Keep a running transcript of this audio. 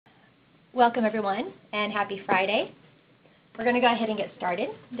Welcome everyone, and happy Friday. We're going to go ahead and get started.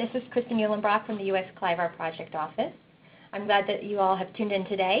 This is Kristen Eulenbrock from the U.S. Clivar Project Office. I'm glad that you all have tuned in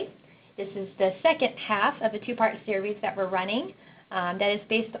today. This is the second half of a two-part series that we're running that is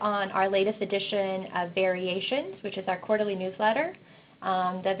based on our latest edition of Variations, which is our quarterly newsletter.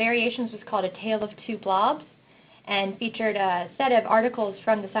 The Variations was called A Tale of Two Blobs and featured a set of articles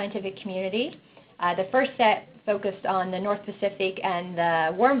from the scientific community. The first set focused on the North Pacific and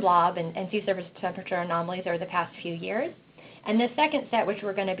the warm blob and sea surface temperature anomalies over the past few years. And the second set, which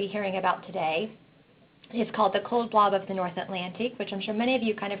we're going to be hearing about today, is called The Cold Blob of the North Atlantic, which I'm sure many of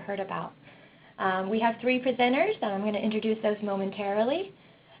you kind of heard about. We have three presenters, and I'm going to introduce those momentarily.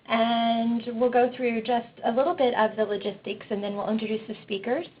 And we'll go through just a little bit of the logistics, and then we'll introduce the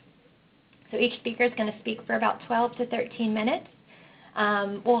speakers. So each speaker is going to speak for about 12 to 13 minutes.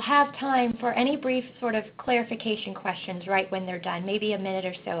 We'll have time for any brief sort of clarification questions right when they're done, maybe a minute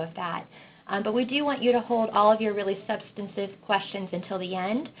or so of that. But we do want you to hold all of your really substantive questions until the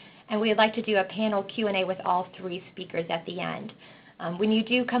end, and we'd like to do a panel Q&A with all three speakers at the end. When you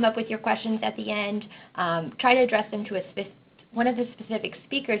do come up with your questions at the end, try to address them to one of the specific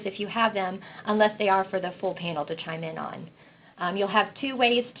speakers if you have them, unless they are for the full panel to chime in on. You'll have two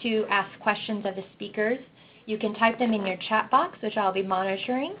ways to ask questions of the speakers. You can type them in your chat box, which I'll be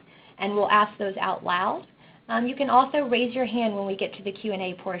monitoring, and we'll ask those out loud. You can also raise your hand when we get to the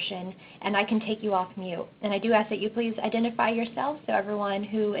Q&A portion, and I can take you off mute. And I do ask that you please identify yourself so everyone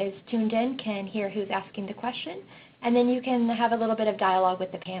who is tuned in can hear who's asking the question, and then you can have a little bit of dialogue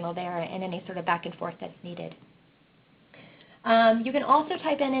with the panel there and any sort of back and forth that's needed. You can also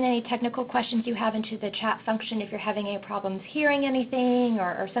type in any technical questions you have into the chat function if you're having any problems hearing anything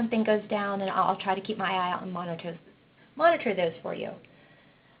or something goes down, and I'll try to keep my eye out and monitor those for you.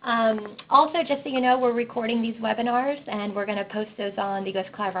 Also, just so you know, we're recording these webinars, and we're going to post those on the U.S.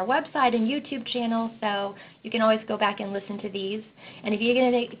 Clivar website and YouTube channel, so you can always go back and listen to these. And if you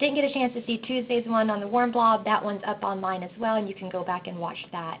didn't get a chance to see Tuesday's one on the warm blob, that one's up online as well, and you can go back and watch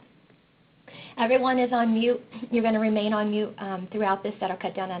that. Everyone is on mute. You're going to remain on mute throughout this. That'll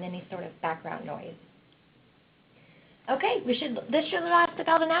cut down on any sort of background noise. Okay, this should last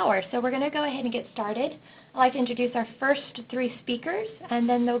about an hour, so we're going to go ahead and get started. I'd like to introduce our first three speakers, and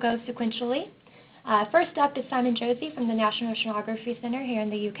then they'll go sequentially. First up is Simon Josie from the National Oceanography Center here in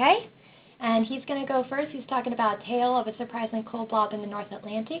the UK, and he's going to go first. He's talking about A Tale of a Surprisingly Cold Blob in the North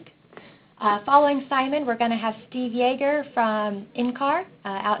Atlantic. Following Simon, we're going to have Steve Yeager from NCAR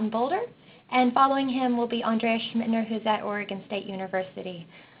out in Boulder. And following him will be Andreas Schmittner, who's at Oregon State University.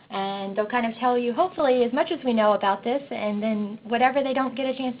 And they'll kind of tell you, hopefully, as much as we know about this, and then whatever they don't get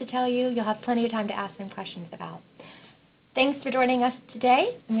a chance to tell you, you'll have plenty of time to ask them questions about. Thanks for joining us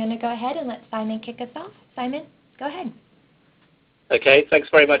today. I'm going to go ahead and let Simon kick us off. Simon, go ahead. Okay, thanks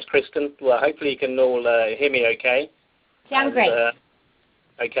very much, Kristen. Well, hopefully you can all hear me okay. Sounds great.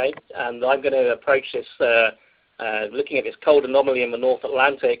 Okay, and I'm going to approach this looking at this cold anomaly in the North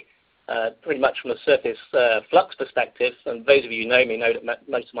Atlantic pretty much from a surface flux perspective, and those of you who know me know that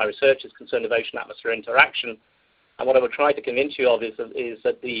most of my research is concerned with ocean-atmosphere interaction. And what I would try to convince you of is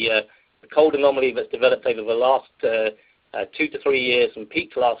that the cold anomaly that's developed over the last 2 to 3 years and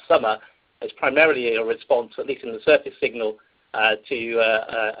peaked last summer is primarily a response, at least in the surface signal,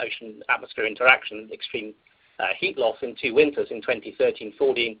 to ocean-atmosphere interaction, extreme heat loss in 2 winters in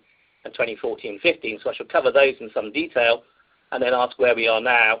 2013-14 and 2014-15. So I shall cover those in some detail and then ask where we are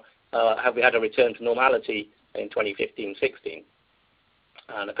now. Have we had a return to normality in 2015-16?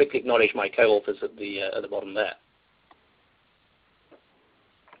 And I quickly acknowledge my co-authors at the bottom there.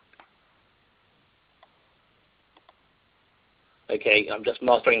 Okay, I'm just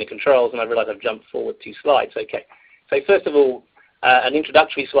mastering the controls, and I realize I've jumped forward 2 slides. Okay, so first of all, an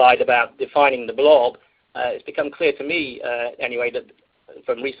introductory slide about defining the blob. It's become clear to me, anyway, that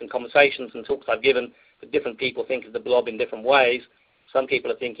from recent conversations and talks I've given, that different people think of the blob in different ways. Some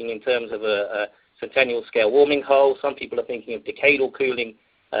people are thinking in terms of a centennial scale warming hole. Some people are thinking of decadal cooling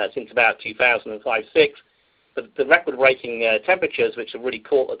since about 2005-06. But the record-breaking temperatures, which have really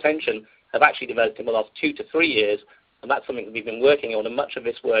caught attention, have actually developed in the last 2 to 3 years, and that's something that we've been working on. And much of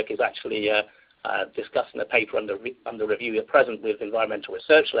this work is actually discussed in a paper under review at present with environmental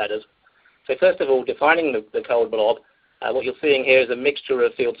research letters. So first of all, defining the cold blob, what you're seeing here is a mixture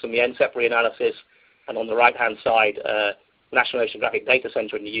of fields from the NCEPRI analysis, and on the right-hand side, National Oceanographic Data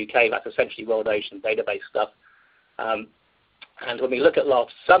Center in the UK. That's essentially World Ocean database stuff. And when we look at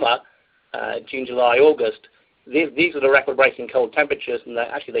last summer, June, July, August, these are the record-breaking cold temperatures, and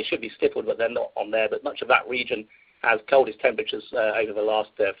actually they should be stippled, but they're not on there. But much of that region has coldest temperatures over the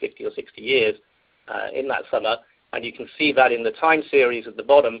last 50 or 60 years in that summer. And you can see that in the time series at the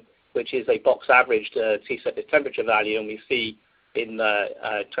bottom, which is a box averaged sea surface temperature value, and we see in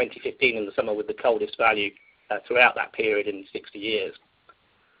 2015 in the summer with the coldest value throughout that period in 60 years.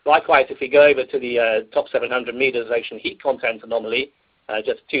 Likewise, if we go over to the top 700 meters ocean heat content anomaly,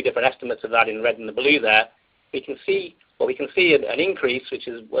 just two different estimates of that in red and the blue there, we can see an increase, which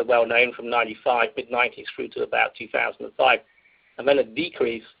is well known from 95, mid-90s through to about 2005, and then a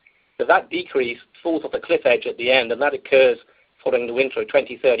decrease. So that decrease falls off a cliff edge at the end, and that occurs following the winter of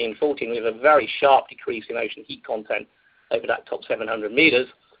 2013-14. We have a very sharp decrease in ocean heat content over that top 700 meters,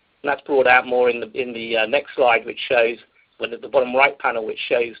 and that's brought out more in the next slide, which shows, well, at the bottom right panel, which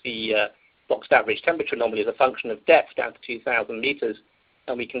shows the boxed average temperature anomaly as a function of depth down to 2,000 meters,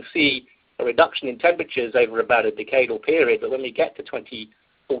 and we can see a reduction in temperatures over about a decadal period, but when we get to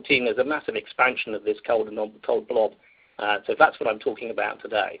 2014, there's a massive expansion of this cold blob. So that's what I'm talking about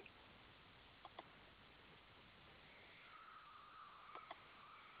today.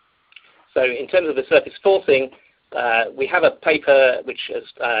 So in terms of the surface forcing, we have a paper which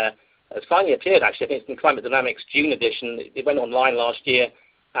has finally appeared, actually. I think it's in Climate Dynamics June edition. It went online last year,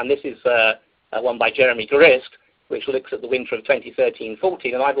 and this is one by Jeremy Grist, which looks at the winter of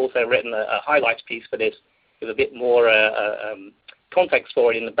 2013-14, and I've also written a highlights piece for this with a bit more context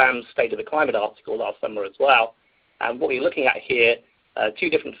for it in the BAM's State of the Climate article last summer as well. And what we're looking at here, two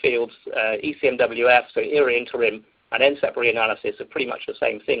different fields, ECMWF, so era interim, and NSEP reanalysis are pretty much the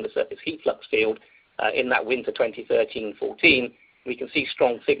same thing, the surface heat flux field in that winter 2013-14. We can see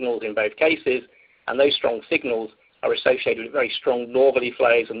strong signals in both cases, and those strong signals are associated with very strong northerly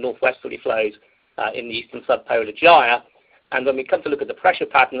flows and northwesterly flows in the eastern subpolar gyre. And when we come to look at the pressure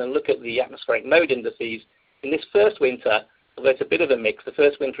pattern and look at the atmospheric mode indices, in this first winter, although it's a bit of a mix, the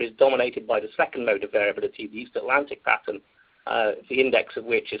first winter is dominated by the second mode of variability, the East Atlantic pattern, the index of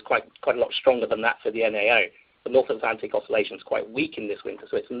which is quite a lot stronger than that for the NAO. The North Atlantic oscillation is quite weak in this winter,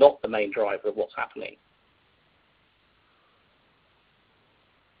 so it's not the main driver of what's happening.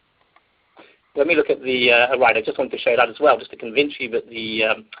 When we look at the right, I just wanted to show that as well, just to convince you that the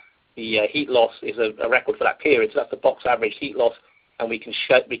heat loss is a record for that period. So that's the box average heat loss, and we can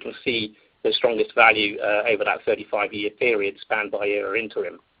see the strongest value over that 35-year period spanned by era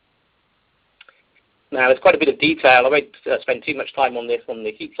interim. Now, there's quite a bit of detail. I won't spend too much time on this, on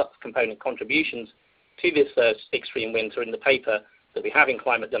the heat flux component contributions to this extreme winter in the paper that we have in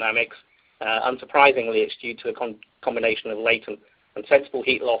Climate Dynamics. Unsurprisingly, it's due to a combination of latent and sensible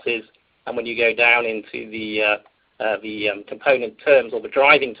heat losses, and when you go down into the component terms, or the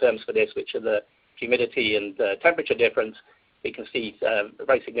driving terms for this, which are the humidity and temperature difference, we can see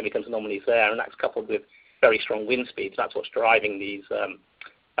very significant anomalies there, and that's coupled with very strong wind speeds. That's what's driving these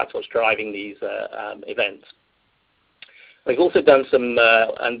events. We've also done some,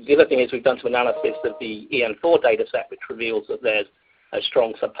 and the other thing is we've done some analysis of the EN4 data set, which reveals that there's a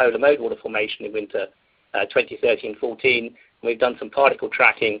strong subpolar mode water formation in winter 2013-14. We've done some particle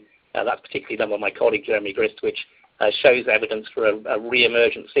tracking, that's particularly done by my colleague Jeremy Grist, which shows evidence for a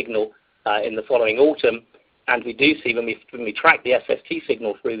re-emergent signal in the following autumn. And we do see, when we track the SST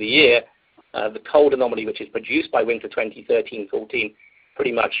signal through the year, the cold anomaly, which is produced by winter 2013-14,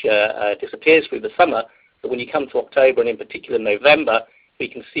 pretty much disappears through the summer. But when you come to October, and in particular November, we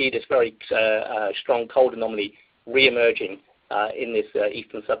can see this very strong cold anomaly re-emerging in this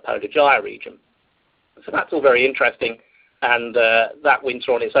eastern subpolar gyre region. So that's all very interesting, and that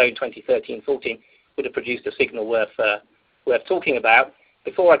winter on its own, 2013-14, would have produced a signal worth talking about.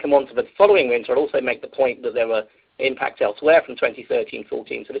 Before I come on to the following winter, I'll also make the point that there were impacts elsewhere from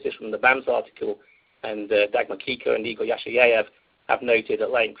 2013-14. So this is from the BAM's article, and Dagmar Kiko and Igor Yashayev have noted at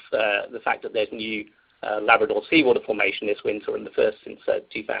length the fact that there's new Labrador seawater formation this winter, and the first since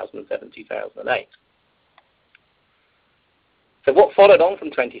 2007-2008. So what followed on from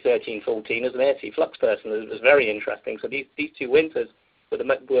 2013-14 as an air sea flux person was very interesting. So these two winters were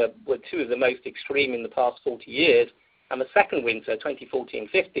two of the most extreme in the past 40 years. And the second winter,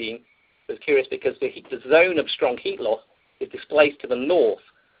 2014-15, was curious because the zone of strong heat loss is displaced to the north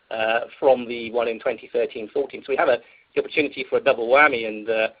from the one in 2013-14. So we have the opportunity for a double whammy,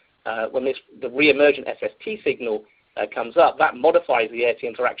 and when the re-emergent SST signal comes up, that modifies the air-sea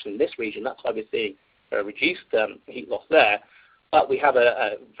interaction in this region. That's why we're seeing a reduced heat loss there. But we have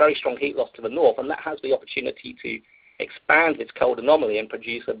a very strong heat loss to the north, and that has the opportunity to expand its cold anomaly and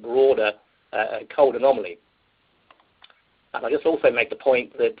produce a broader cold anomaly. And I just also make the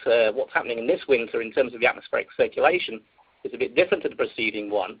point that what's happening in this winter in terms of the atmospheric circulation is a bit different to the preceding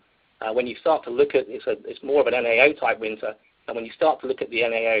one. When you start to look at it's more of an NAO type winter, and when you start to look at the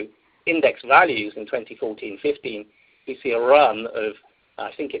NAO index values in 2014-15, you see a run of,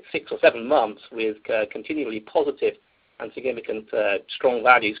 I think it's 6 or 7 months with continually positive and significant strong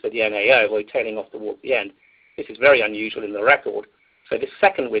values for the NAO, or tailing off towards the end. This is very unusual in the record. So this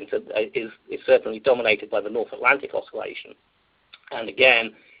second winter is certainly dominated by the North Atlantic oscillation. And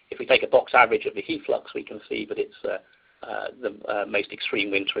again, if we take a box average of the heat flux, we can see that it's the most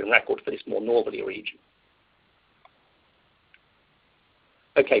extreme winter in record for this more northerly region.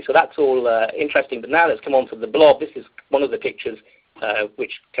 Okay, so that's all interesting, but now let's come on to the blob. This is one of the pictures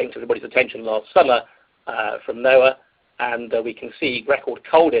which came to everybody's attention last summer from NOAA, and we can see record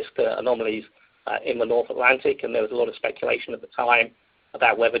coldest anomalies in the North Atlantic, and there was a lot of speculation at the time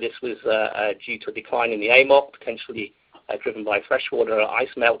about whether this was due to a decline in the AMOC, potentially driven by freshwater or ice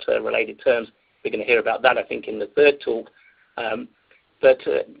melt related terms. We're going to hear about that, I think, in the third talk. But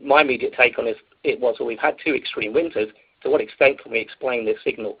my immediate take on it was, well, we've had two extreme winters. To what extent can we explain this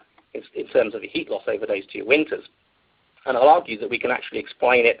signal in terms of the heat loss over those two winters? And I'll argue that we can actually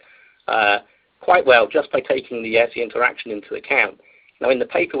explain it quite well just by taking the air-sea interaction into account. Now, in the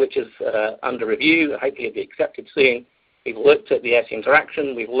paper which is under review, hopefully it'll be accepted soon, we've looked at the air-sea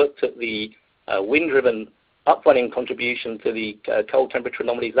interaction, we've looked at the wind-driven uprunning contribution to the cold temperature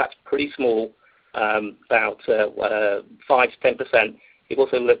anomalies. That's pretty small, about 5 to 10%. We've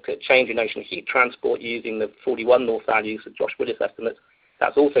also looked at change in ocean heat transport using the 41 North values of Josh Willis estimates.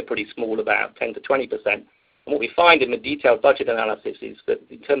 That's also pretty small, about 10 to 20%. And what we find in the detailed budget analysis is that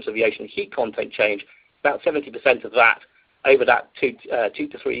in terms of the ocean heat content change, about 70% of that over that 2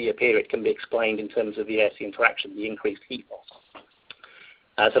 to 3 year period can be explained in terms of the air-sea interaction, the increased heat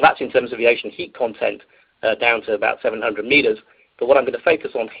loss. So that's in terms of the ocean heat content down to about 700 meters. But what I'm going to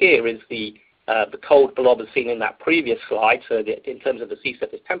focus on here is the cold blob as seen in that previous slide. So in terms of the sea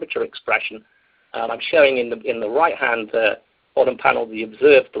surface temperature expression, I'm showing in the right-hand bottom panel the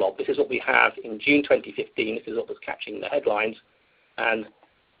observed blob. This is what we have in June 2015. This is what was catching the headlines. And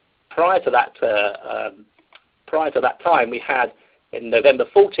prior to that time, we had in November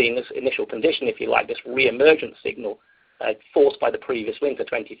 14 this initial condition, if you like, this re-emergence signal forced by the previous winter,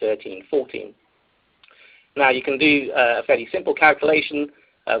 2013-14. Now you can do a fairly simple calculation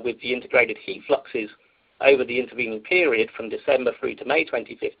with the integrated heat fluxes over the intervening period from December through to May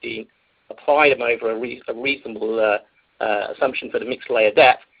 2015, apply them over a reasonable assumption for the mixed layer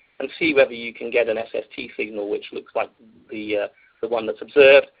depth, and see whether you can get an SST signal which looks like the one that's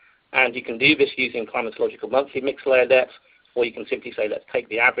observed. And you can do this using climatological monthly mixed layer depths, or you can simply say, let's take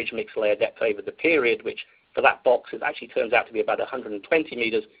the average mixed layer depth over the period, which for that box it actually turns out to be about 120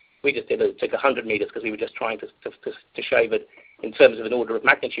 meters. We just took 100 meters because we were just trying to show that in terms of an order of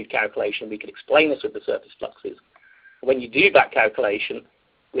magnitude calculation, we could explain this with the surface fluxes. When you do that calculation,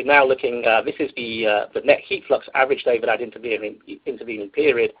 we're now looking, this is the net heat flux averaged over that intervening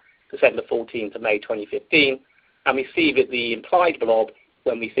period, December 14 to May 2015, and we see that the implied blob,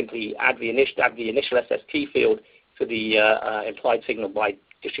 when we simply add the initial SST field to the implied signal by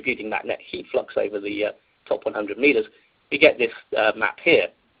distributing that net heat flux over the top 100 meters, we get this map here.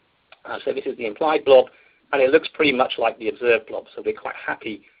 So this is the implied blob, and it looks pretty much like the observed blob, so we're quite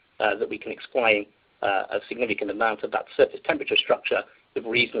happy that we can explain a significant amount of that surface temperature structure with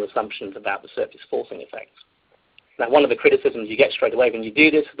reasonable assumptions about the surface forcing effects. Now, one of the criticisms you get straight away when you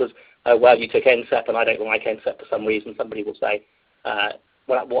do this was, well, you took NCEP, and I don't like NCEP for some reason. Somebody will say,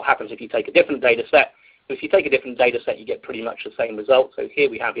 well, what happens if you take a different data set? Well, if you take a different data set, you get pretty much the same result. So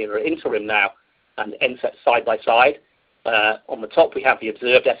here we have an interim now and NCEP side by side. On the top, we have the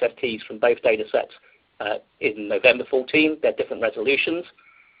observed SFTs from both data sets in November 14. They're different resolutions.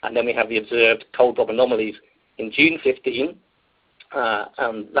 And then we have the observed cold blob anomalies in June 15.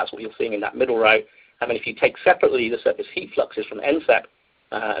 And that's what you're seeing in that middle row. And then if you take separately the surface heat fluxes from NCEP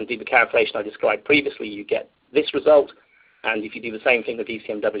and do the calculation I described previously, you get this result. And if you do the same thing with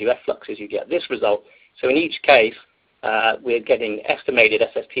ECMWF fluxes, you get this result. So in each case, we're getting estimated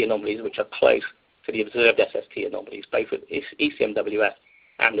SST anomalies which are close to the observed SST anomalies, both with ECMWF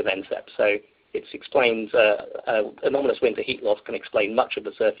and with NCEP. So it explains anomalous winter heat loss can explain much of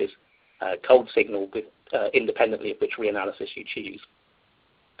the surface cold signal with, independently of which reanalysis you choose.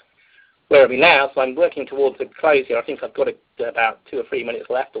 Where are we now? So I'm working towards the close here. I think I've got about 2 or 3 minutes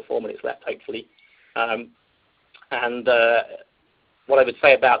left, or 4 minutes left, hopefully. And what I would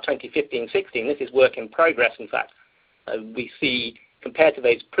say about 2015-16, this is work in progress, in fact. We see, compared to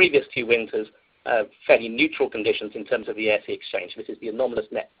those previous 2 winters, fairly neutral conditions in terms of the air-sea exchange. This is the anomalous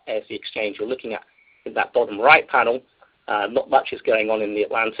net air-sea exchange you're looking at in that bottom right panel. Not much is going on in the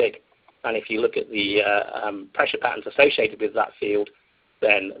Atlantic. And if you look at the pressure patterns associated with that field,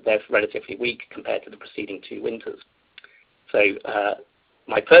 then they're relatively weak compared to the preceding 2 winters. So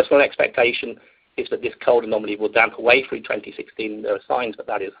my personal expectation is that this cold anomaly will damp away through 2016. There are signs that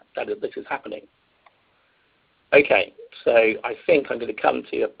this is happening. Okay, So I think I'm going to come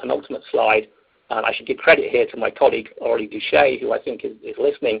to a penultimate slide. I should give credit here to my colleague, Aurélie Duché, who I think is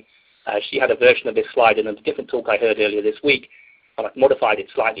listening. She had a version of this slide in a different talk I heard earlier this week, and I've modified it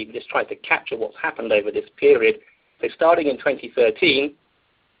slightly, just trying to capture what's happened over this period. So starting in 2013,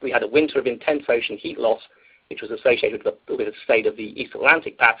 we had a winter of intense ocean heat loss, which was associated with the state of the East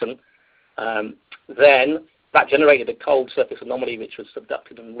Atlantic pattern. Then that generated a cold surface anomaly, which was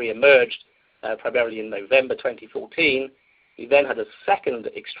subducted and re-emerged primarily in November 2014. We then had a second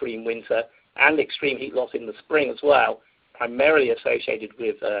extreme winter and extreme heat loss in the spring as well, primarily associated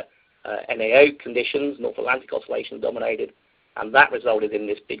with NAO conditions, North Atlantic Oscillation dominated, and that resulted in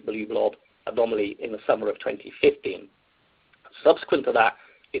this big blue blob anomaly in the summer of 2015. Subsequent to that,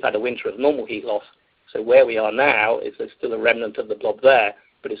 we've had a winter of normal heat loss, so where we are now is there's still a remnant of the blob there,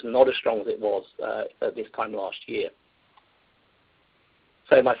 but it's not as strong as it was at this time last year.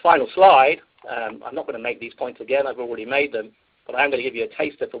 So my final slide, I'm not going to make these points again, I've already made them, but I'm going to give you a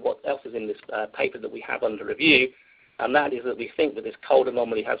taster for what else is in this paper that we have under review, and that is that we think that this cold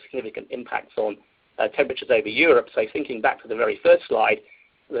anomaly has significant impacts on temperatures over Europe. So thinking back to the very first slide,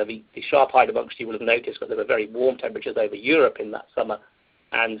 the sharp-eyed amongst you will have noticed that there were very warm temperatures over Europe in that summer,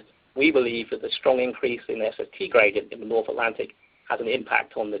 and we believe that the strong increase in the SST gradient in the North Atlantic has an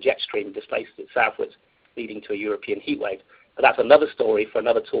impact on the jet stream and displaces it southwards, leading to a European heat wave. But that's another story for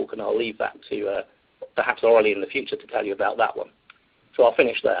another talk, and I'll leave that to perhaps Aurélie in the future to tell you about that one. So I'll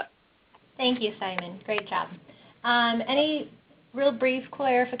finish there. Thank you, Simon. Great job. Any real brief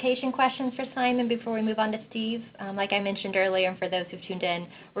clarification questions for Simon before we move on to Steve? Like I mentioned earlier, and for those who've tuned in,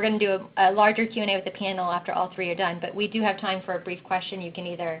 we're going to do a larger Q&A with the panel after all three are done, but we do have time for a brief question. You can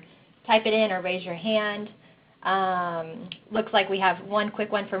either type it in or raise your hand. Looks like we have one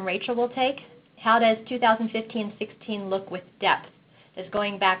quick one from Rachel we'll take. How does 2015-16 look with depth? Does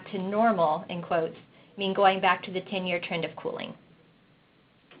going back to normal, in quotes, mean going back to the 10-year trend of cooling?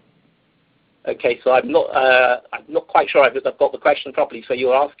 Okay, so I'm not quite sure I've got the question properly. So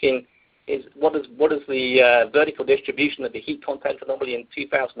you're asking, what is the vertical distribution of the heat content anomaly in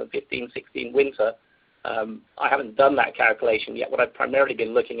 2015-16 winter? I haven't done that calculation yet. What I've primarily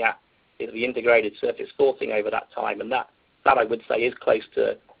been looking at is the integrated surface forcing over that time, and that I would say is close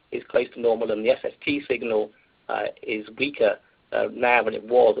to normal, and the SST signal is weaker now than it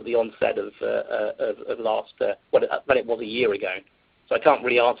was at the onset of than it was a year ago. So I can't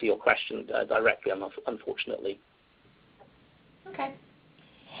really answer your question directly, unfortunately. Okay.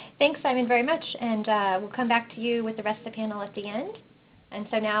 Thanks, Simon, very much. And we'll come back to you with the rest of the panel at the end. And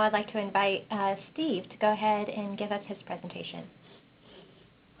so now I'd like to invite Steve to go ahead and give us his presentation.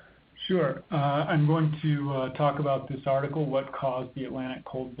 Sure. I'm going to talk about this article, What Caused the Atlantic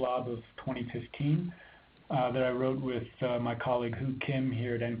Cold Blob of 2015, that I wrote with my colleague Hu Kim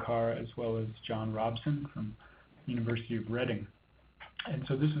here at NCAR, as well as John Robson from the University of Reading. And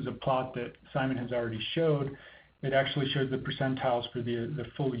so this is a plot that Simon has already showed. It actually shows the percentiles for the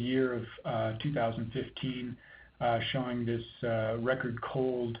full year of 2015, showing this record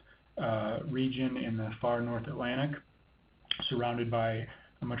cold region in the far North Atlantic, surrounded by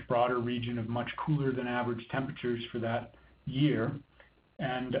a much broader region of much cooler than average temperatures for that year.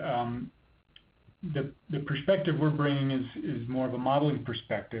 And the perspective we're bringing is more of a modeling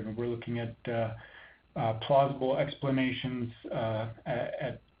perspective, and we're looking at plausible explanations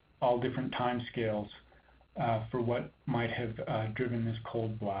at all different time scales for what might have driven this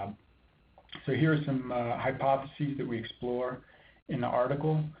cold blob. So here are some hypotheses that we explore in the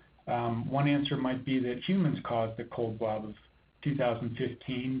article. One answer might be that humans caused the cold blob of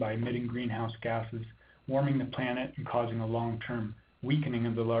 2015 by emitting greenhouse gases, warming the planet and causing a long-term weakening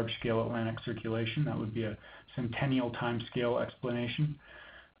of the large-scale Atlantic circulation. That would be a centennial time-scale explanation.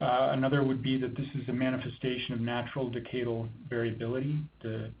 Another would be that this is a manifestation of natural decadal variability,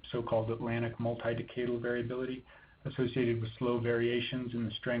 the so-called Atlantic multi-decadal variability, associated with slow variations in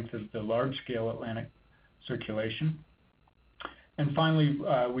the strength of the large-scale Atlantic circulation. And finally,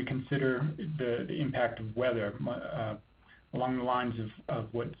 we consider the impact of weather along the lines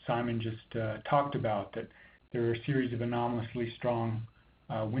of what Simon just talked about, that there are a series of anomalously strong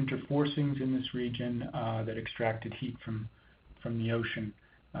winter forcings in this region that extracted heat from the ocean.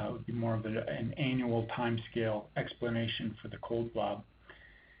 It would be more of an annual timescale explanation for the cold blob.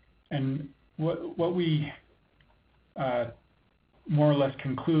 And what we more or less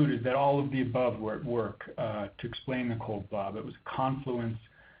conclude is that all of the above were at work to explain the cold blob. It was a confluence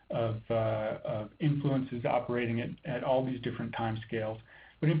of influences operating at all these different timescales,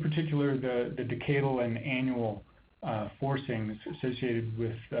 but in particular the decadal and annual forcings associated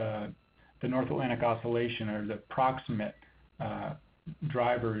with the North Atlantic Oscillation are the proximate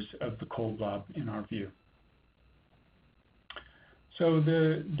drivers of the cold blob in our view. So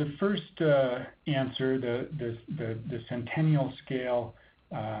the first answer, the centennial scale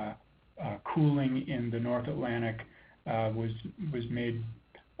cooling in the North Atlantic was made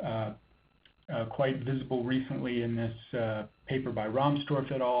quite visible recently in this paper by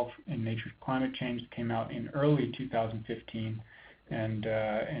Rahmstorf et al. In Nature's Climate Change that came out in early 2015,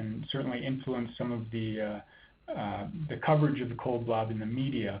 and certainly influenced some of the coverage of the cold blob in the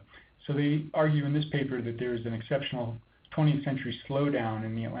media. So they argue in this paper that there is an exceptional 20th century slowdown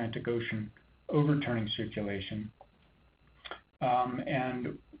in the Atlantic Ocean overturning circulation.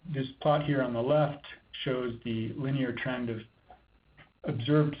 And this plot here on the left shows the linear trend of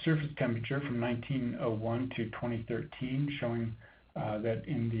observed surface temperature from 1901 to 2013, showing that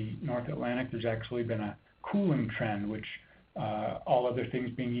in the North Atlantic there's actually been a cooling trend, which all other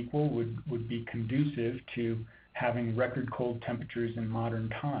things being equal would be conducive to having record cold temperatures in modern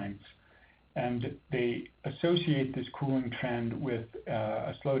times. And they associate this cooling trend with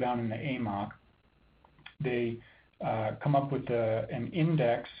a slowdown in the AMOC. They come up with an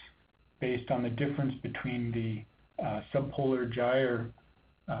index based on the difference between the subpolar gyre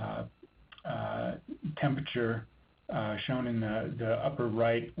temperature shown in the upper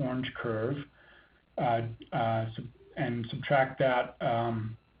right orange curve, and subtract that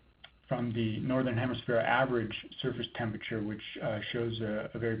from the northern hemisphere average surface temperature, which shows a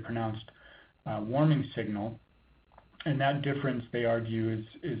very pronounced warming signal. And that difference, they argue,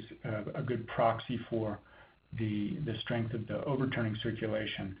 is a good proxy for the strength of the overturning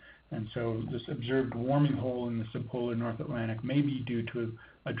circulation. And so this observed warming hole in the subpolar North Atlantic may be due to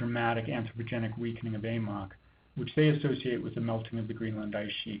a dramatic anthropogenic weakening of AMOC, which they associate with the melting of the Greenland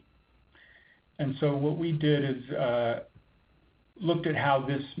ice sheet. And so what we did is looked at how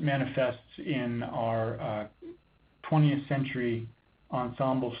this manifests in our 20th century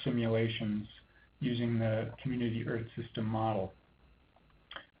ensemble simulations using the Community Earth System model.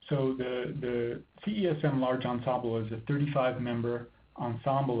 So the CESM Large Ensemble is a 35-member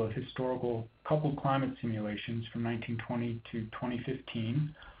ensemble of historical coupled climate simulations from 1920 to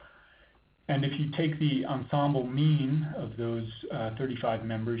 2015. And if you take the ensemble mean of those 35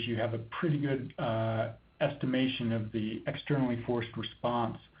 members, you have a pretty good estimation of the externally forced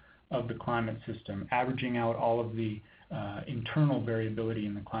response of the climate system, averaging out all of the internal variability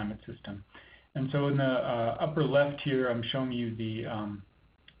in the climate system. And so in the upper left here, I'm showing you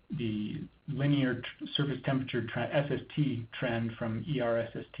the linear surface temperature SST trend from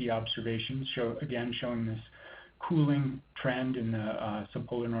ERSST observations, showing this cooling trend in the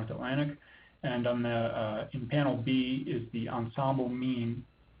subpolar North Atlantic. And on the in panel B is the ensemble mean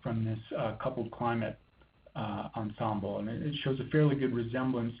from this coupled climate ensemble, and it shows a fairly good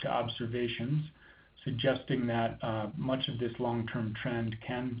resemblance to observations, suggesting that much of this long-term trend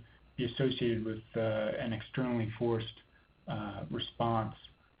can be associated with an externally forced response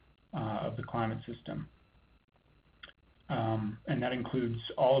of the climate system. And that includes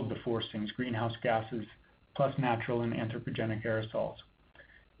all of the forcings, greenhouse gases, plus natural and anthropogenic aerosols.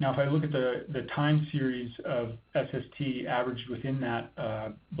 Now, if I look at the time series of SST averaged within that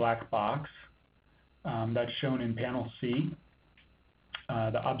black box, that's shown in panel C.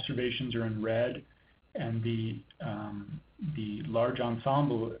 The observations are in red, and the large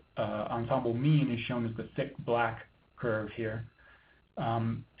ensemble mean is shown as the thick black curve here.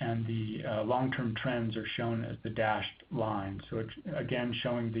 And the long-term trends are shown as the dashed line. So it's again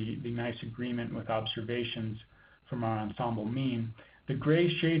showing the nice agreement with observations from our ensemble mean. The gray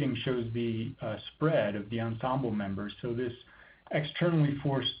shading shows the spread of the ensemble members. So this externally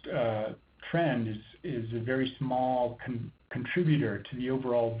forced trend is a very small contributor to the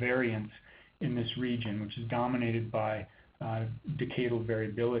overall variance in this region, which is dominated by decadal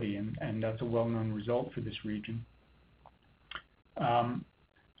variability, and that's a well-known result for this region.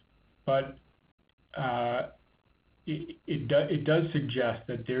 But it does suggest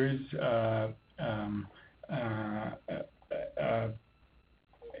that there is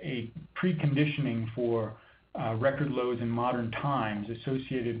a preconditioning for record lows in modern times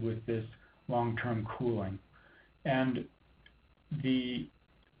associated with this long-term cooling. And the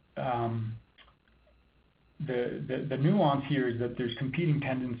nuance here is that there's competing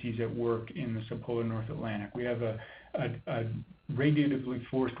tendencies at work in the subpolar North Atlantic. We have a radiatively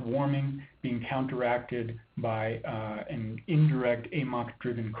forced warming being counteracted by an indirect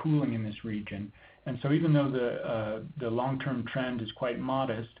AMOC-driven cooling in this region. And so even though the long-term trend is quite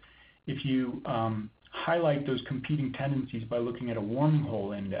modest, if you highlight those competing tendencies by looking at a warming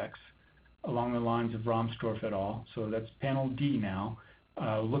hole index along the lines of Rahmstorf et al., so that's panel D now,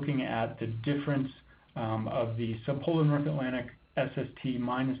 looking at the difference of the subpolar North Atlantic SST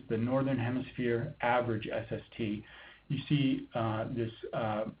minus the northern hemisphere average SST, you see this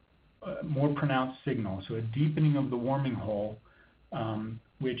more pronounced signal, so a deepening of the warming hole,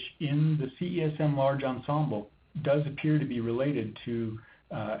 which in the CESM large ensemble does appear to be related to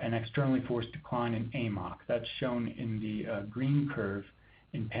an externally forced decline in AMOC. That's shown in the green curve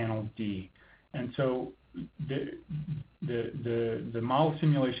in panel D. And so the model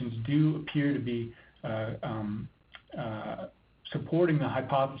simulations do appear to be supporting the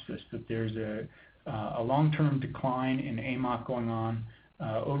hypothesis that there's a long-term decline in AMOC going on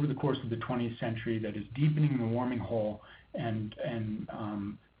over the course of the 20th century that is deepening the warming hole and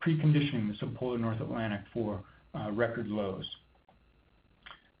preconditioning the subpolar North Atlantic for record lows.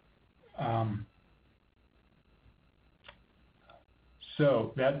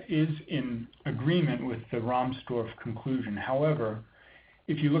 So that is in agreement with the Rahmstorf conclusion. However,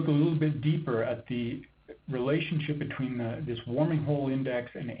 if you look a little bit deeper at the relationship between this warming hole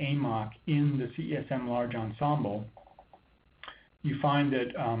index and AMOC in the CESM large ensemble, you find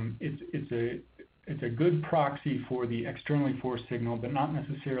that it's a good proxy for the externally forced signal, but not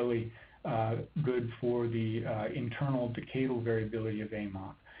necessarily good for the internal decadal variability of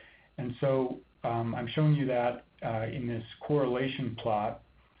AMOC. And so I'm showing you that in this correlation plot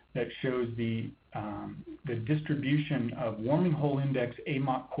that shows the distribution of warming hole index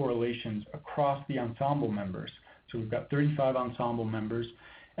AMOC correlations across the ensemble members. So we've got 35 ensemble members,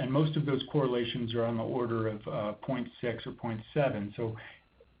 and most of those correlations are on the order of 0.6 or 0.7, so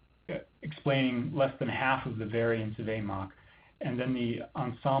explaining less than half of the variance of AMOC. And then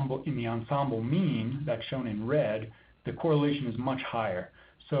in the ensemble mean, that's shown in red, the correlation is much higher.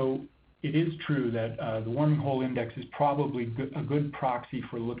 So it is true that the warming hole index is probably a good proxy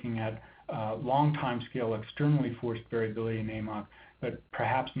for looking at long time scale externally forced variability in AMOC, but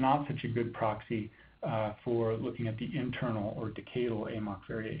perhaps not such a good proxy for looking at the internal or decadal AMOC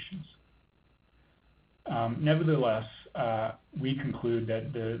variations. Nevertheless, we conclude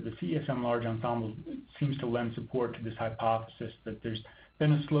that the CESM large ensemble seems to lend support to this hypothesis that there's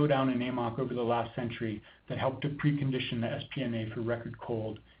been a slowdown in AMOC over the last century that helped to precondition the SPNA for record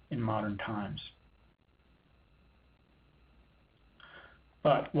cold in modern times.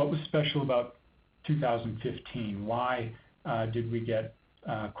 But what was special about 2015? Why did we get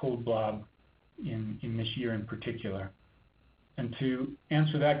cold blob in this year in particular? And to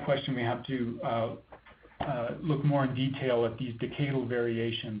answer that question, we have to look more in detail at these decadal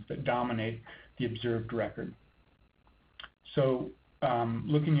variations that dominate the observed record. So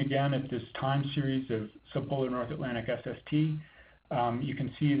looking again at this time series of subpolar North Atlantic SST, you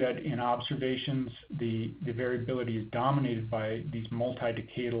can see that in observations, the variability is dominated by these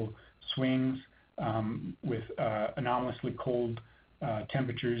multi-decadal swings with anomalously cold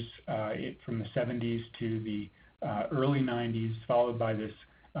temperatures from the 70s to the early 90s, followed by this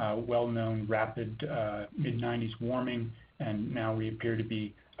well-known rapid mid-90s warming, and now we appear to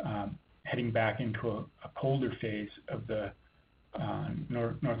be heading back into a colder phase of the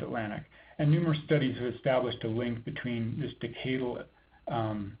North Atlantic. And numerous studies have established a link between this decadal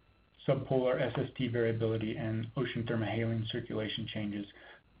subpolar SST variability and ocean thermohaline circulation changes,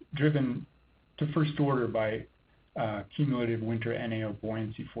 driven to first order by cumulative winter NAO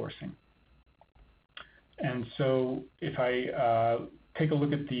buoyancy forcing. And so if I take a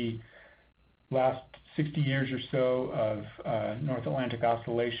look at the last 60 years or so of North Atlantic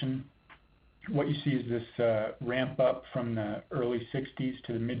oscillation, what you see is this ramp up from the early 60s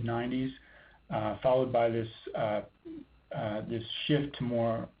to the mid 90s, followed by this shift to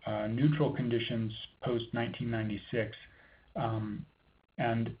more neutral conditions post 1996,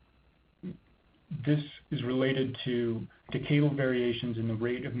 and this is related to decadal variations in the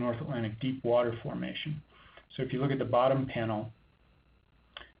rate of North Atlantic deep water formation. So if you look at the bottom panel,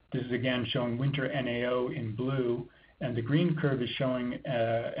 this is again showing winter NAO in blue, and the green curve is showing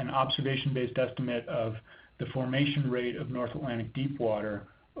an observation-based estimate of the formation rate of North Atlantic deep water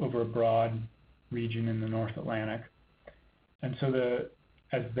over a broad region in the North Atlantic. And so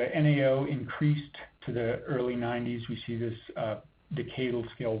as the NAO increased to the early 90s, we see this decadal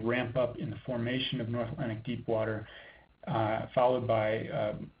scale ramp up in the formation of North Atlantic deep water, followed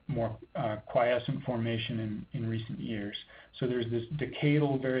by more quiescent formation in recent years. So there's this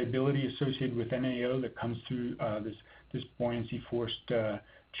decadal variability associated with NAO that comes through this buoyancy forced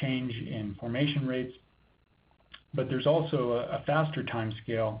change in formation rates, but there's also a faster time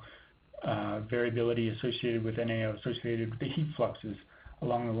scale variability associated with NAO, associated with the heat fluxes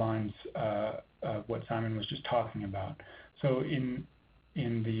along the lines of what Simon was just talking about. So in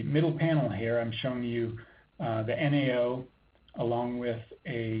the middle panel here, I'm showing you the NAO along with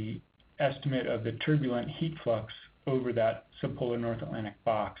a estimate of the turbulent heat flux over that subpolar North Atlantic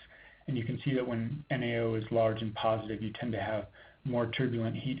box. And you can see that when NAO is large and positive, you tend to have more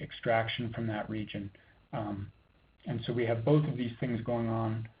turbulent heat extraction from that region. And so we have both of these things going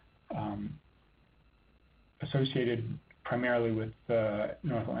on, associated primarily with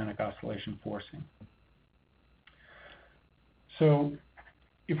North Atlantic oscillation forcing. So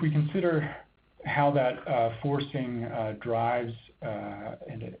if we consider how that forcing drives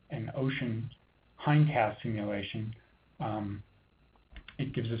an ocean hindcast simulation,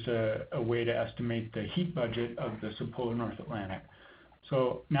 it gives us a way to estimate the heat budget of the subpolar North Atlantic.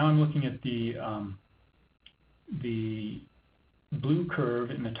 So now I'm looking at the blue curve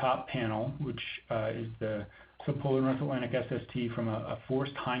in the top panel, which is the subpolar North Atlantic SST from a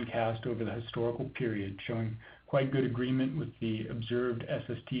forced hindcast over the historical period, showing quite good agreement with the observed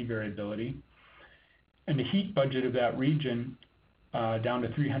SST variability. And the heat budget of that region down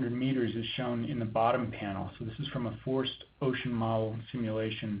to 300 meters is shown in the bottom panel. So this is from a forced ocean model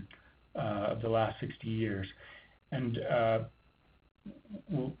simulation of the last 60 years. And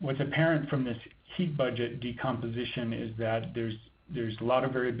what's apparent from this heat budget decomposition is that there's a lot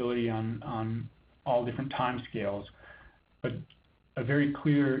of variability on all different time scales, but a very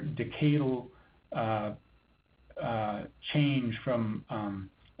clear decadal change from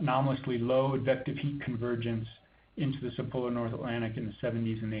anomalously low advective heat convergence into the subpolar North Atlantic in the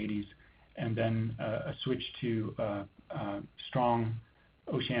 70s and 80s, and then a switch to strong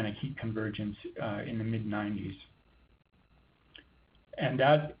oceanic heat convergence in the mid-90s. And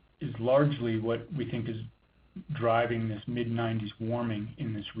that is largely what we think is driving this mid-90s warming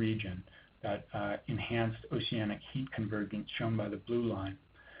in this region, that enhanced oceanic heat convergence shown by the blue line.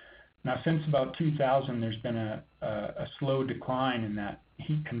 Now, since about 2000, there's been a slow decline in that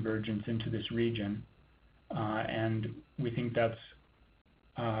heat convergence into this region, and we think that's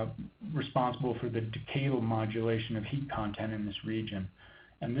responsible for the decadal modulation of heat content in this region.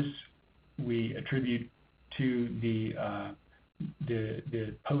 And this we attribute to the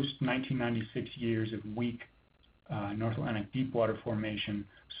post-1996 years of weak North Atlantic deepwater formation,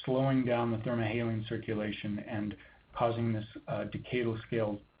 slowing down the thermohaline circulation and causing this decadal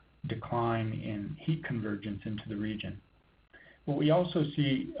scale decline in heat convergence into the region. What we also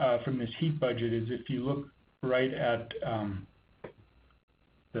see from this heat budget is if you look right at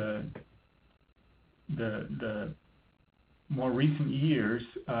the more recent years,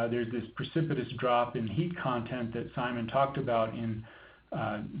 there's this precipitous drop in heat content that Simon talked about in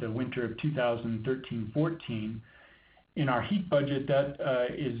the winter of 2013-14. In our heat budget, that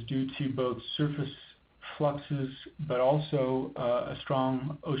is due to both surface fluxes, but also a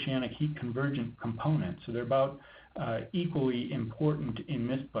strong oceanic heat convergent component. So they're about equally important in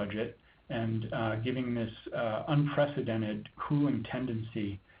this budget, and giving this unprecedented cooling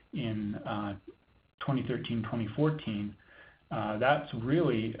tendency in 2013-2014. That's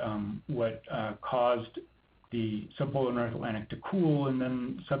really what caused the subpolar North Atlantic to cool, and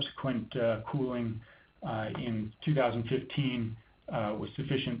then subsequent cooling in 2015 was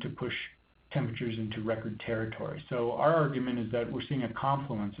sufficient to push temperatures into record territory. So our argument is that we're seeing a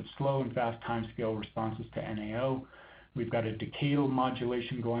confluence of slow and fast timescale responses to NAO. We've got a decadal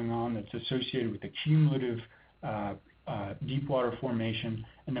modulation going on that's associated with the cumulative deepwater formation,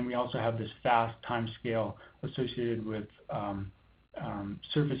 and then we also have this fast timescale associated with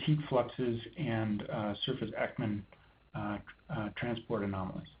surface heat fluxes and surface Ekman transport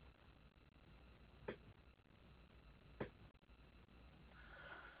anomalies.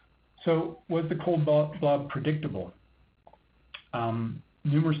 So was the cold blob predictable?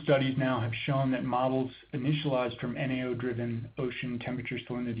 Numerous studies now have shown that models initialized from NAO-driven ocean temperature,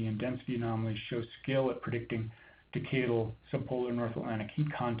 salinity, and density anomalies show skill at predicting decadal subpolar North Atlantic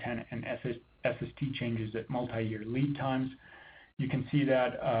heat content and SST changes at multi-year lead times. You can see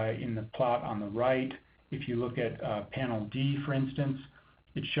that in the plot on the right. If you look at panel D, for instance,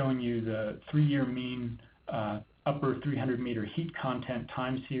 it's showing you the 3-year mean upper 300-meter heat content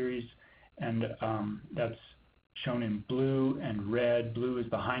time series, and that's shown in blue and red. Blue is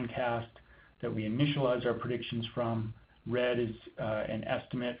the hindcast that we initialize our predictions from. Red is an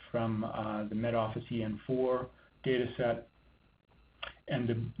estimate from the Met Office EN4 data set.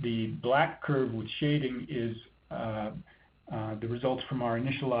 And the black curve with shading is the results from our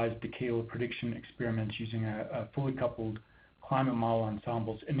initialized decadal prediction experiments using a fully coupled climate model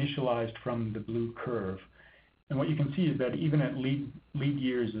ensembles initialized from the blue curve. And what you can see is that even at lead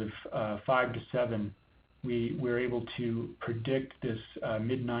years of 5 to 7, we're able to predict this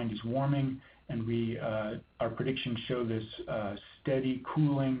mid-90s warming, and our predictions show this steady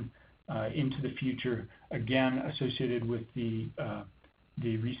cooling into the future, again associated with the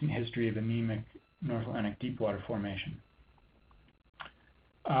recent history of anemic North Atlantic deepwater formation.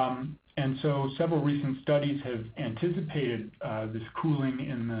 And so several recent studies have anticipated this cooling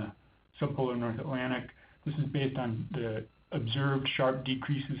in the subpolar North Atlantic. This is based on the observed sharp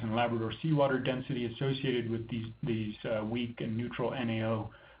decreases in Labrador seawater density associated with these weak and neutral NAO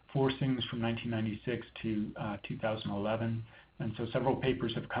forcings from 1996 to 2011. And so several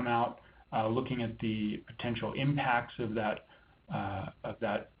papers have come out looking at the potential impacts of that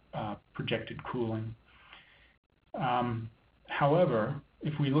projected cooling. However,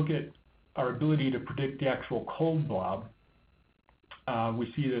 if we look at our ability to predict the actual cold blob,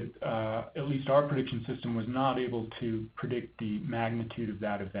 we see that at least our prediction system was not able to predict the magnitude of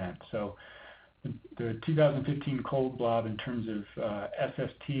that event. So the 2015 cold blob in terms of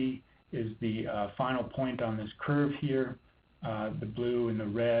SST is the final point on this curve here. The blue and the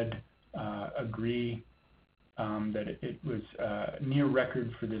red agree that it was near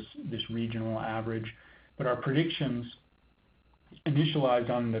record for this regional average, but our predictions initialized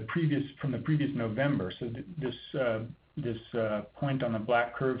from the previous November. So this point on the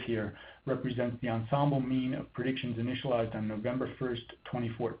black curve here represents the ensemble mean of predictions initialized on November 1st,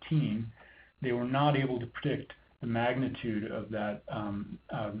 2014. They were not able to predict the magnitude of that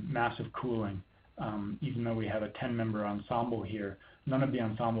massive cooling. Even though we have a 10-member ensemble here, none of the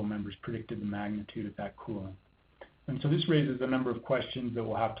ensemble members predicted the magnitude of that cooling. And so this raises a number of questions that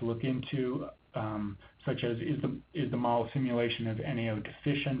we'll have to look into, such as is the model simulation of NAO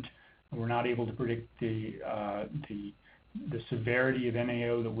deficient? We're not able to predict the severity of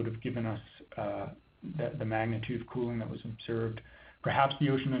NAO that would have given us the magnitude of cooling that was observed. Perhaps the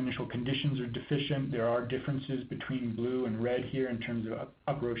ocean initial conditions are deficient. There are differences between blue and red here in terms of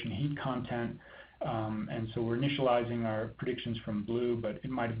upper ocean heat content. And so we're initializing our predictions from blue, but it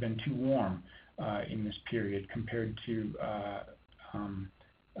might have been too warm in this period compared to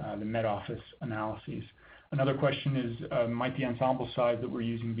the Met Office analyses. Another question is, might the ensemble size that we're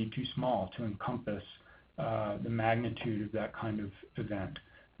using be too small to encompass the magnitude of that kind of event?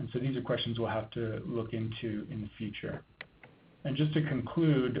 And so these are questions we'll have to look into in the future. And just to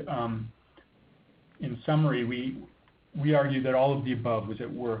conclude, in summary, we argue that all of the above was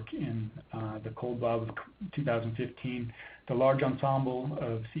at work in the cold blob of 2015. The large ensemble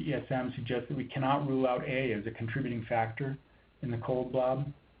of CESM suggests that we cannot rule out A as a contributing factor in the cold blob.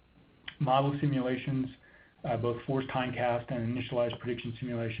 Model simulations, both forced hindcast and initialized prediction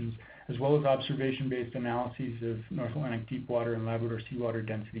simulations, as well as observation-based analyses of North Atlantic deepwater and Labrador seawater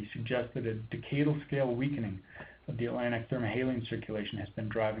density, suggest that a decadal scale weakening of the Atlantic thermohaline circulation has been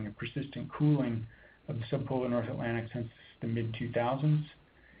driving a persistent cooling of the subpolar North Atlantic since the mid-2000s.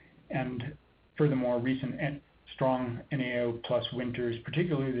 And furthermore, recent strong NAO plus winters,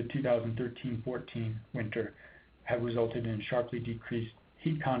 particularly the 2013-14 winter, have resulted in sharply decreased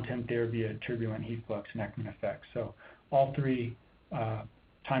heat content there via turbulent heat flux and Ekman effects. So all three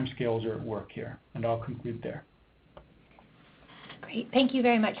timescales are at work here, and I'll conclude there. Great. Thank you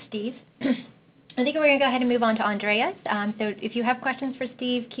very much, Steve. I think we're going to go ahead and move on to Andreas. So if you have questions for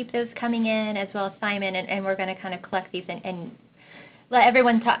Steve, keep those coming in, as well as Simon, and we're going to kind of collect these and let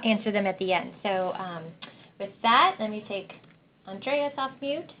everyone answer them at the end. So with that, let me take Andreas off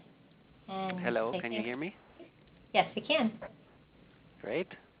mute. And hello, can you hear me? Yes, we can. Great.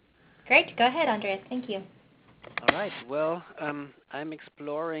 Great. Go ahead, Andreas. Thank you. All right. Well, I'm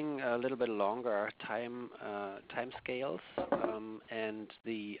exploring a little bit longer time scales and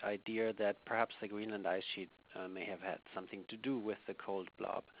the idea that perhaps the Greenland ice sheet may have had something to do with the cold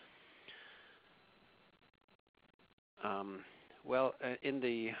blob.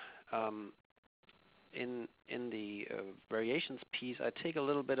 In the variations piece, I take a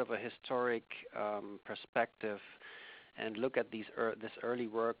little bit of a historic perspective and look at this early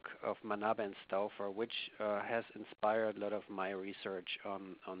work of Manabe and Stauffer, which has inspired a lot of my research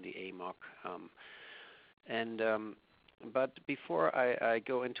on the AMOC. But before I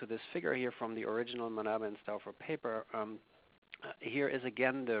go into this figure here from the original Manabe and Stauffer paper, here is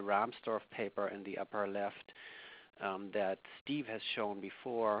again the Ramsdorff paper in the upper left that Steve has shown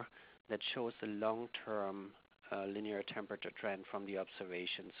before, that shows the long-term linear temperature trend from the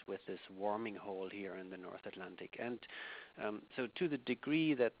observations with this warming hole here in the North Atlantic. And so to the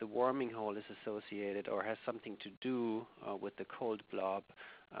degree that the warming hole is associated or has something to do with the cold blob,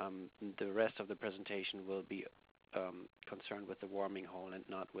 the rest of the presentation will be concerned with the warming hole and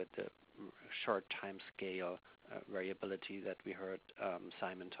not with the short time scale variability that we heard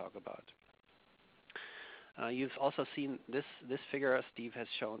Simon talk about. You've also seen this figure. Steve has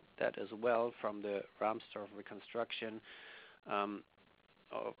shown that as well from the Ramsdorff reconstruction,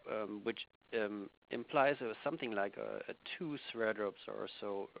 which implies something like a 2 Sverdrups or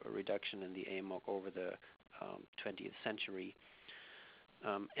so reduction in the AMOC over the 20th century.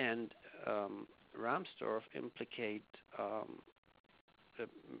 And Rahmstorf implicate the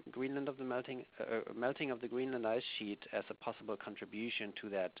Greenland of the melting of the Greenland ice sheet as a possible contribution to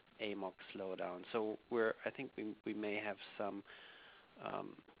that AMOC slowdown. So I think we may have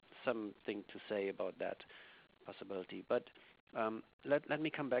something to say about that possibility. But let me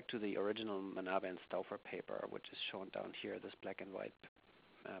come back to the original Manabe and Stauffer paper, which is shown down here, this black and white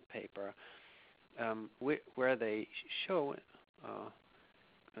paper, where they show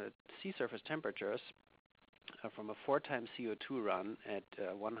sea surface temperatures from a 4-time CO2 run at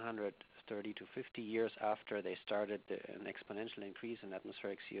 130 to 50 years after they started an exponential increase in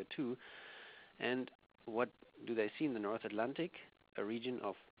atmospheric CO2. And what do they see in the North Atlantic? A region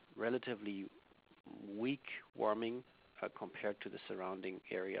of relatively weak warming compared to the surrounding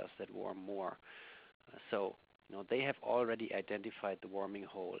areas that warm more. So they have already identified the warming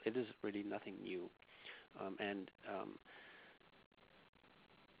hole. It is really nothing new.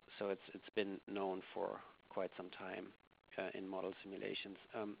 So it's been known for quite some time in model simulations.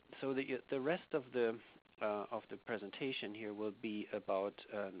 So the rest of the presentation here will be about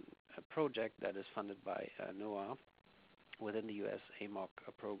a project that is funded by NOAA within the U.S. AMOC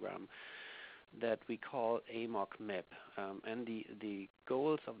program that we call AMOC MIP. And the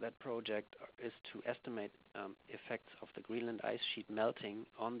goals of that project is to estimate effects of the Greenland ice sheet melting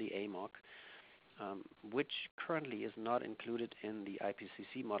on the AMOC, which currently is not included in the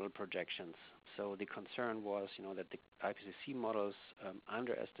IPCC model projections. So the concern was, that the IPCC models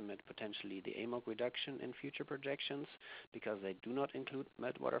underestimate potentially the AMOC reduction in future projections because they do not include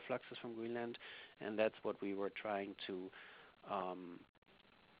meltwater fluxes from Greenland, and that's what we were trying to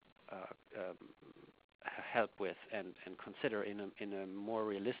help with and consider in a more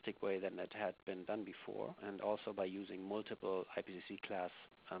realistic way than that had been done before, and also by using multiple IPCC class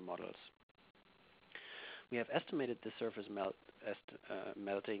models. We have estimated the surface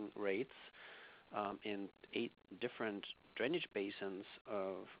melting rates in 8 different drainage basins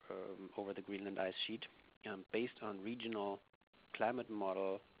over the Greenland ice sheet based on regional climate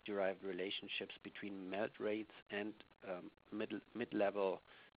model derived relationships between melt rates and mid-level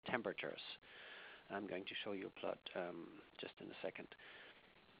temperatures. I'm going to show you a plot just in a second.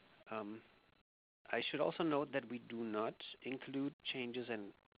 I should also note that we do not include changes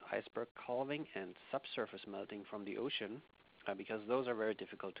in iceberg calving and subsurface melting from the ocean because those are very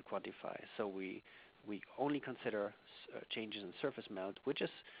difficult to quantify. So we only consider changes in surface melt, which is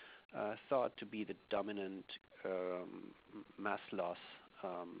thought to be the dominant mass loss,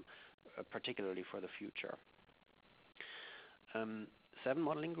 particularly for the future. 7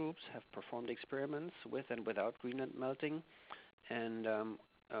 modeling groups have performed experiments with and without Greenland melting, and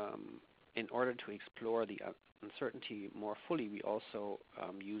in order to explore the uncertainty more fully, we also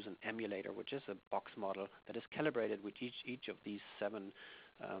use an emulator, which is a box model that is calibrated with each of these 7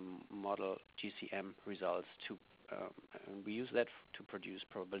 model GCM results. And we use that to produce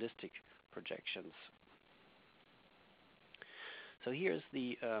probabilistic projections. So here are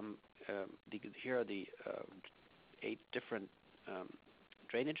the 8 different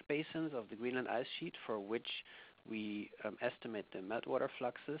drainage basins of the Greenland ice sheet for which we estimate the meltwater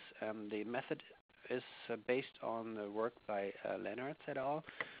fluxes. The method is based on the work by Leonard et al.,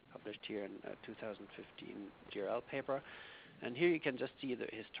 published here in 2015 GRL paper. And here you can just see the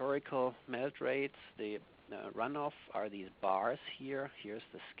historical melt rates. The runoff are these bars here. Here's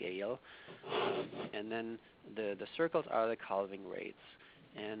the scale. And then the circles are the calving rates.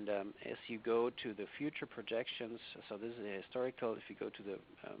 And as you go to the future projections, so this is the historical, if you go to the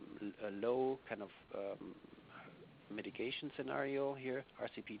a low kind of mitigation scenario here,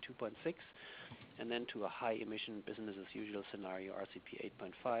 RCP 2.6, and then to a high emission business as usual scenario, RCP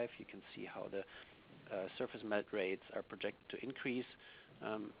 8.5, you can see how the surface melt rates are projected to increase.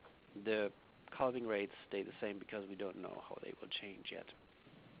 The calving rates stay the same because we don't know how they will change yet.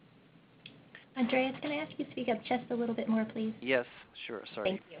 Andreas, can I ask you to speak up just a little bit more, please? Yes, sure. Sorry.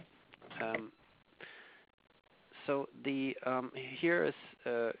 Thank you. So here is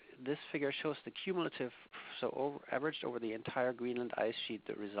this figure shows the cumulative, so averaged over the entire Greenland ice sheet,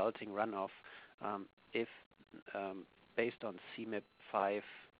 the resulting runoff, if based on CMIP 5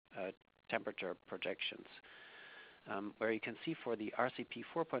 temperature projections, where you can see for the RCP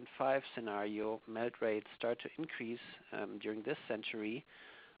 4.5 scenario, melt rates start to increase during this century.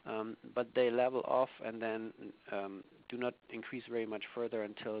 But they level off and then do not increase very much further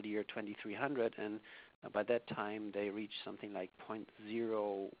until the year 2300, and by that time they reach something like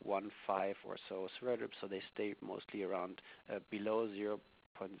 0.015 or so Sverdrup, so they stay mostly around below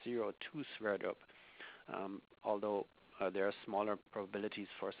 0.02 Sverdrup, although there are smaller probabilities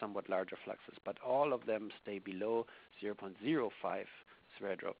for somewhat larger fluxes, but all of them stay below 0.05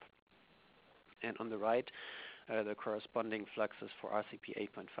 sphere drop. And on the right, the corresponding fluxes for RCP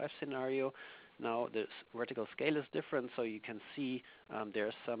 8.5 scenario. Now the vertical scale is different, so you can see there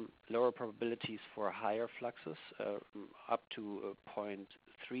are some lower probabilities for higher fluxes, up to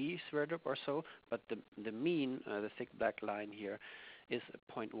 0.3 sphere drop or so, but the mean, the thick black line here, is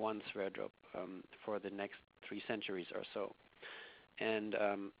 0.1 sphere drop for the next 3 centuries or so. And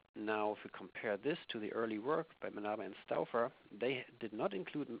now if we compare this to the early work by Manabe and Stauffer, they did not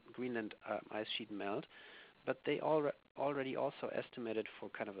include Greenland ice sheet melt, but they already also estimated for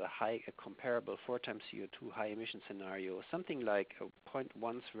kind of a comparable 4 times CO2 high emission scenario, something like a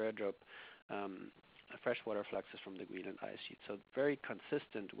 0.1 sphere drop freshwater fluxes from the Greenland ice sheet. So very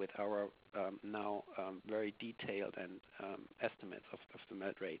consistent with our now very detailed and estimates of the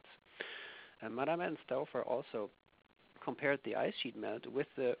melt rates. And Manabe and Stauffer also compared the ice sheet melt with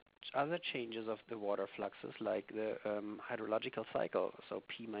the other changes of the water fluxes, like the hydrological cycle, so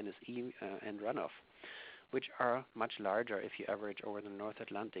P minus E and runoff, which are much larger if you average over the North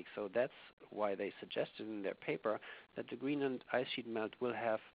Atlantic. So that's why they suggested in their paper that the Greenland ice sheet melt will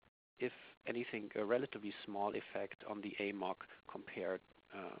have, if anything, a relatively small effect on the AMOC compared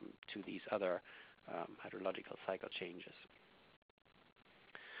to these other hydrological cycle changes.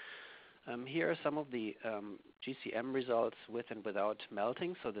 Here are some of the GCM results with and without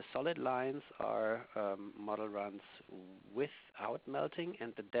melting. So the solid lines are model runs without melting,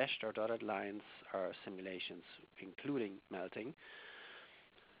 and the dashed or dotted lines are simulations including melting.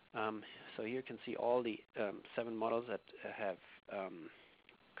 So here you can see all the 7 models that have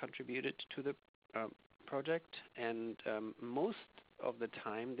contributed to the project, and most of the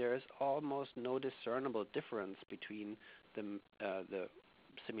time there is almost no discernible difference between the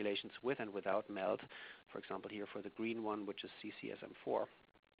simulations with and without melt. For example, here for the green one, which is CCSM4,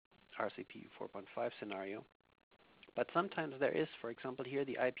 RCP 4.5 scenario. But sometimes there is, for example, here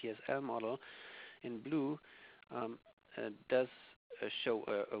the IPSL model in blue does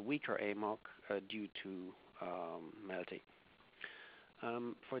show a weaker AMOC due to melting.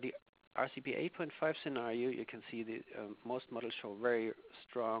 For the RCP 8.5 scenario, you can see the most models show very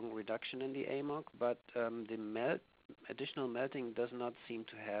strong reduction in the AMOC, but the additional melting does not seem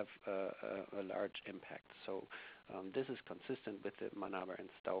to have a large impact. So this is consistent with the Manabe and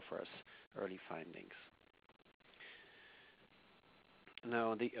Stauffer's early findings.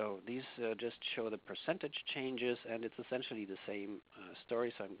 Now these just show the percentage changes, and it's essentially the same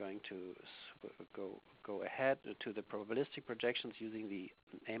story. So I'm going to go ahead to the probabilistic projections using the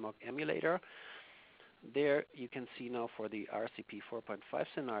AMOC emulator. There you can see now for the RCP 4.5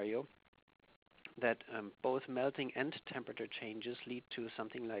 scenario that both melting and temperature changes lead to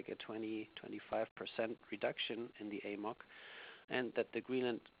something like a 20-25% reduction in the AMOC, and that the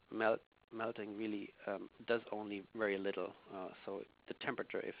Greenland melting really does only very little. So the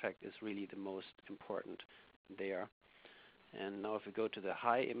temperature effect is really the most important there. And now if we go to the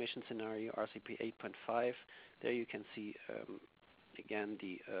high emission scenario, RCP 8.5, there you can see again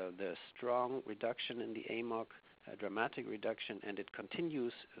the strong reduction in the AMOC, a dramatic reduction, and it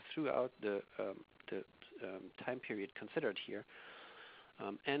continues throughout the time period considered here.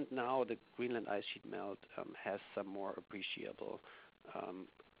 And now the Greenland ice sheet melt has some more appreciable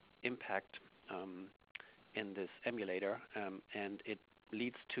impact in this emulator, and it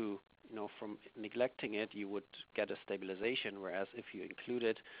leads to, from neglecting it, you would get a stabilization, whereas if you include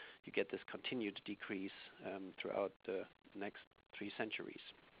it, you get this continued decrease throughout the next 3 centuries.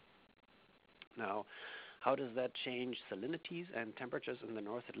 Now, how does that change salinities and temperatures in the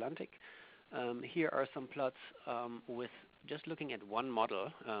North Atlantic? Here are some plots with just looking at one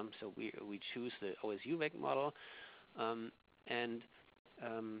model. So we choose the OSU-WEG model, and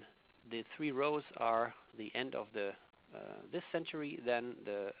the 3 rows are the end of this century, then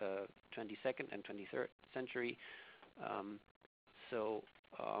the 22nd and 23rd century.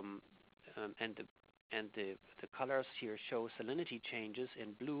 And the colors here show salinity changes.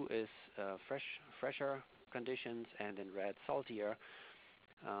 In blue is fresher conditions, and in red saltier.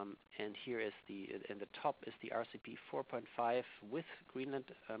 And here is in the top is the RCP 4.5 with Greenland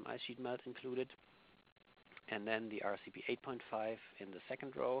ice sheet melt included, and then the RCP 8.5 in the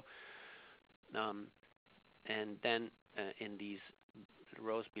second row. And then in these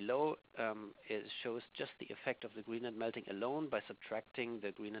rows below, it shows just the effect of the Greenland melting alone by subtracting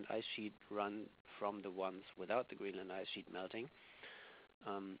the Greenland ice sheet run from the ones without the Greenland ice sheet melting.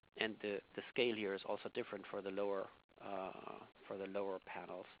 And the scale here is also different for the lower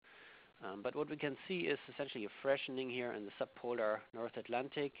panels. But what we can see is essentially a freshening here in the subpolar North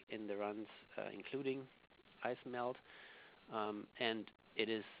Atlantic in the runs including ice melt, and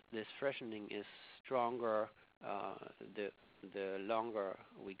this freshening is stronger. The longer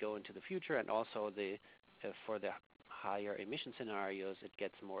we go into the future, and also for the higher emission scenarios, it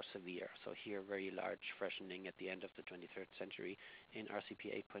gets more severe. So here, very large freshening at the end of the 23rd century in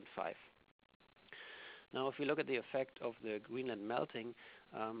RCP 8.5. Now, if we look at the effect of the Greenland melting,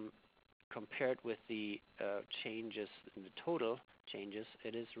 compared with the changes in the total changes,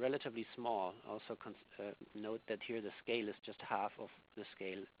 it is relatively small. Also note that here the scale is just half of the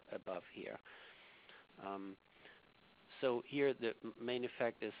scale above here. So here the main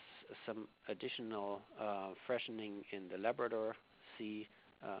effect is some additional freshening in the Labrador Sea,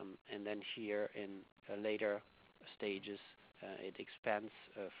 and then here in later stages it expands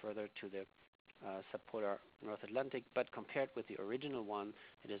further to the subpolar North Atlantic, but compared with the original one,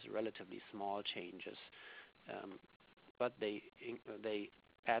 it is relatively small changes, but they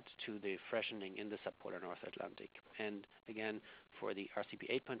add to the freshening in the subpolar North Atlantic. And again, for the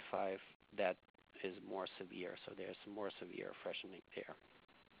RCP 8.5, that is more severe, so there's more severe freshening there.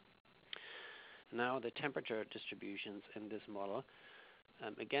 Now the temperature distributions in this model.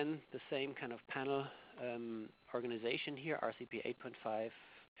 Again, the same kind of panel organization here, RCP 8.5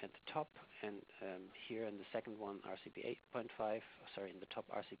 at the top, and here in the second one, RCP 8.5, sorry, in the top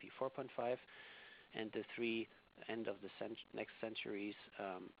RCP 4.5, and the three end of the next centuries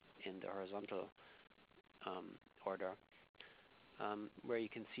in the horizontal order, where you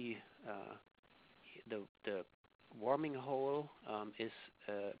can see the warming hole is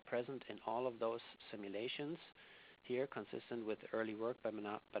present in all of those simulations here, consistent with early work by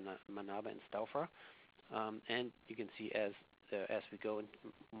Manabe and Stauffer. And you can see as we go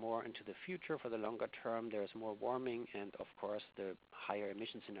more into the future, for the longer term, there's more warming, and of course the higher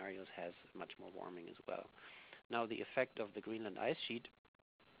emission scenarios has much more warming as well. Now the effect of the Greenland ice sheet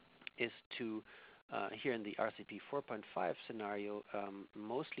is to, here in the RCP 4.5 scenario,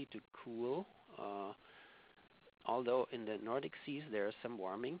 mostly to cool, although in the Nordic seas there is some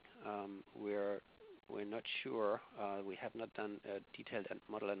warming. We're not sure, we have not done a detailed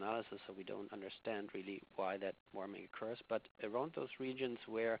model analysis, so we don't understand really why that warming occurs, but around those regions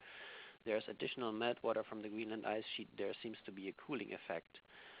where there's additional meltwater from the Greenland ice sheet, there seems to be a cooling effect.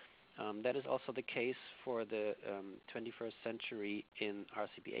 That is also the case for the 21st century in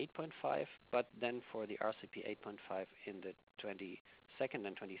RCP 8.5, but then for the RCP 8.5 in the 22nd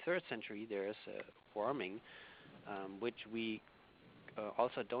and 23rd century, there is a warming, which we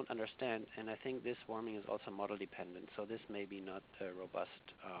also don't understand, and I think this warming is also model dependent, so this may be not a robust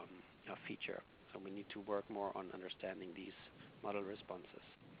feature. So we need to work more on understanding these model responses.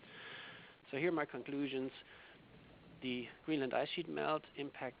 So here are my conclusions. The Greenland ice sheet melt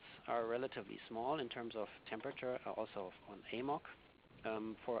impacts are relatively small in terms of temperature, also on AMOC.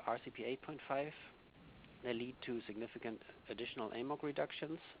 For RCP 8.5, they lead to significant additional AMOC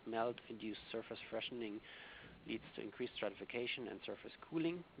reductions. Melt-induced surface freshening leads to increased stratification and surface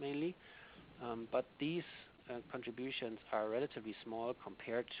cooling mainly. But these contributions are relatively small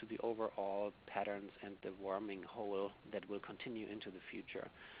compared to the overall patterns and the warming hole that will continue into the future.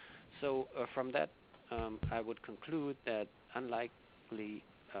 So from that, I would conclude that unlikely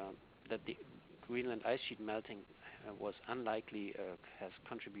that the Greenland ice sheet melting was unlikely has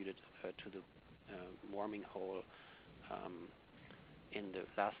contributed to the warming hole in the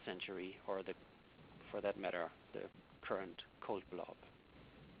last century, or for that matter, the current cold blob.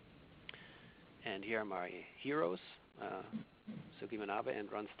 And here are my heroes, Suki Manabe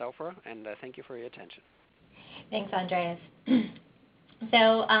and Ron Stauffer, and thank you for your attention. Thanks, Andreas.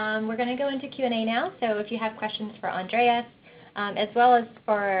 So we're going to go into Q&A now, so if you have questions for Andreas, as well as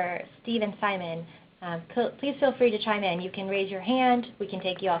for Steve and Simon, please feel free to chime in. You can raise your hand, we can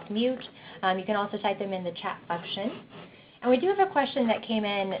take you off mute. You can also type them in the chat function. And we do have a question that came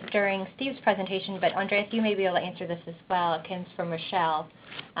in during Steve's presentation, but Andreas, you may be able to answer this as well. It comes from Rochelle.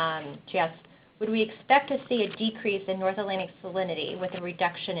 She asks, would we expect to see a decrease in North Atlantic salinity with a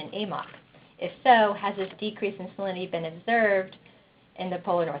reduction in AMOC? If so, has this decrease in salinity been observed in the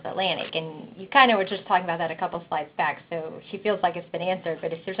polar North Atlantic? And you kind of were just talking about that a couple slides back, so she feels like it's been answered,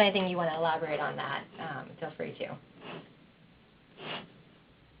 but if there's anything you want to elaborate on that, feel free to.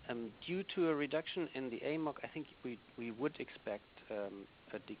 Due to a reduction in the AMOC, I think we would expect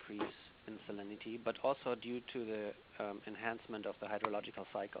a decrease in salinity, but also due to the enhancement of the hydrological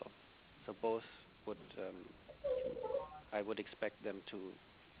cycle. So both would, I would expect them to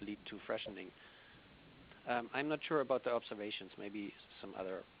lead to freshening. I'm not sure about the observations. Maybe some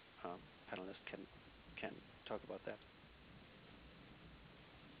other panelists can talk about that.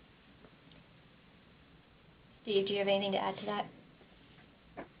 Steve, do you have anything to add to that?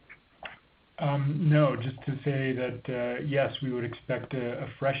 No, just to say that, yes, we would expect a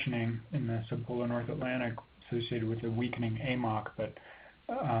freshening in the subpolar North Atlantic associated with a weakening AMOC, but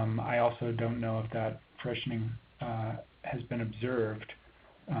I also don't know if that freshening has been observed,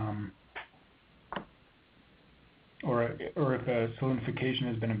 or if a solidification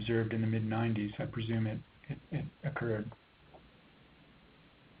has been observed in the mid-90s. I presume it occurred.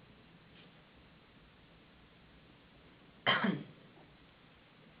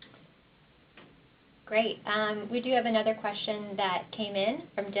 Great. We do have another question that came in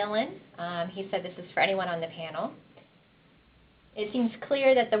from Dylan. He said this is for anyone on the panel. It seems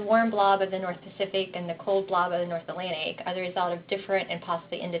clear that the warm blob of the North Pacific and the cold blob of the North Atlantic are the result of different and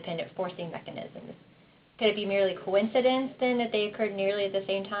possibly independent forcing mechanisms. Could it be merely coincidence, then, that they occurred nearly at the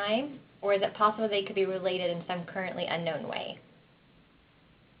same time? Or is it possible they could be related in some currently unknown way?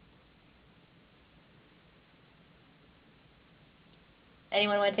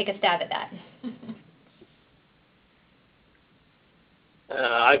 Anyone want to take a stab at that?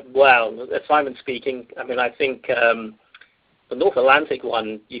 Well, Simon speaking. I mean, I think the North Atlantic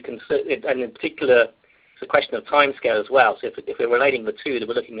one, you can, and in particular, it's a question of time scale as well. So if we're relating the two, then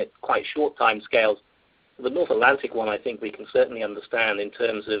we're looking at quite short time scales. The North Atlantic one, I think we can certainly understand in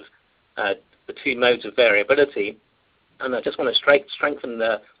terms of the two modes of variability. And I just want to strengthen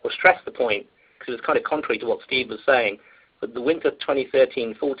or stress the point, because it's kind of contrary to what Steve was saying, that the winter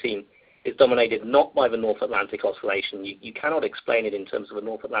 2013-14 is dominated not by the North Atlantic oscillation. You cannot explain it in terms of the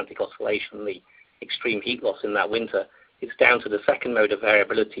North Atlantic oscillation, the extreme heat loss in that winter. It's down to the second mode of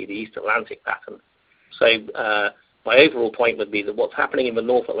variability, the East Atlantic pattern. So my overall point would be that what's happening in the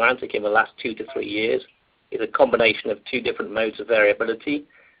North Atlantic in the last 2 to 3 years is a combination of two different modes of variability.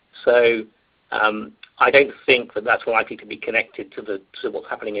 So I don't think that that's likely to be connected to what's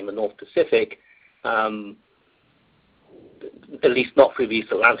happening in the North Pacific, at least not through the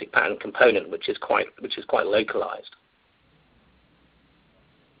East Atlantic pattern component, which is quite localized.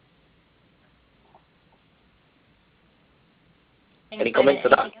 Thanks, Any comments to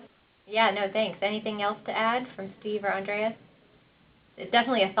that? Yeah, no, thanks. Anything else to add from Steve or Andreas? It's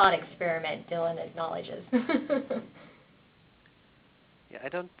definitely a thought experiment, Dylan acknowledges. Yeah,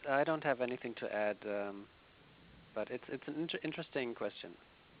 I don't have anything to add, but it's an interesting question.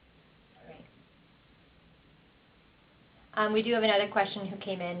 We do have another question who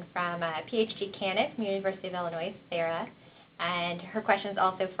came in from a PhD candidate from the University of Illinois, Sarah, and her question is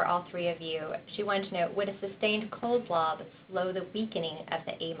also for all three of you. She wanted to know, would a sustained cold blob slow the weakening of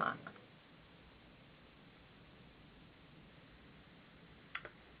the AMOC?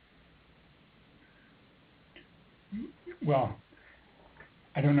 Well,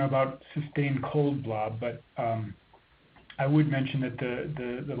 I don't know about sustained cold blob, but I would mention that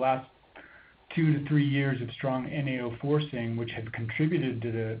the last 2 to 3 years of strong NAO forcing, which have contributed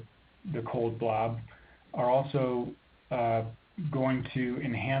to the cold blob, are also going to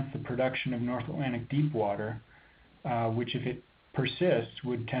enhance the production of North Atlantic deep water, which, if it persists,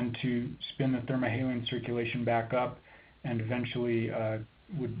 would tend to spin the thermohaline circulation back up and eventually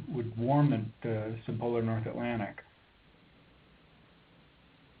would warm the subpolar North Atlantic.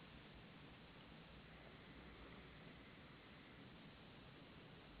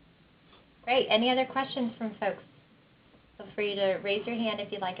 Great. Any other questions from folks? Feel free to raise your hand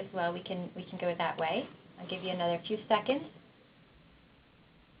if you'd like as well. We can go that way. I'll give you another few seconds.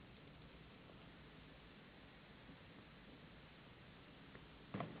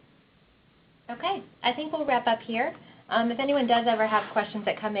 Okay, I think we'll wrap up here. If anyone does ever have questions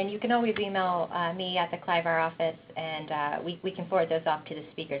that come in, you can always email me at the Clivar office, and we can forward those off to the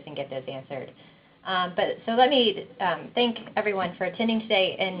speakers and get those answered. So let me thank everyone for attending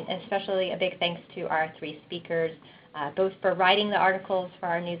today, and especially a big thanks to our three speakers, both for writing the articles for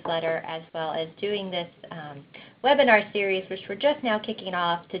our newsletter as well as doing this webinar series, which we're just now kicking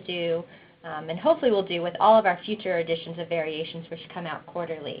off to do, and hopefully we'll do with all of our future editions of Variations, which come out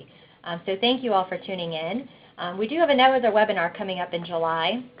quarterly. So thank you all for tuning in. We do have another webinar coming up in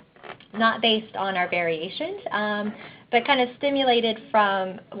July, not based on our variations, but kind of stimulated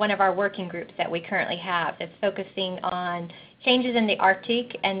from one of our working groups that we currently have that's focusing on changes in the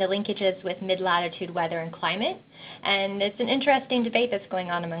Arctic and the linkages with mid-latitude weather and climate. And it's an interesting debate that's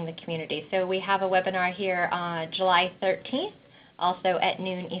going on among the community. So we have a webinar here on July 13th, also at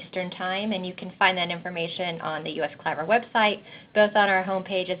noon Eastern Time, and you can find that information on the US Clivar website, both on our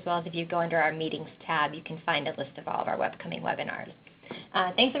homepage as well as if you go under our meetings tab, you can find a list of all of our upcoming webinars.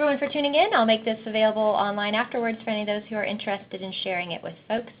 Thanks everyone for tuning in. I'll make this available online afterwards for any of those who are interested in sharing it with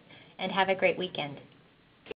folks, and have a great weekend.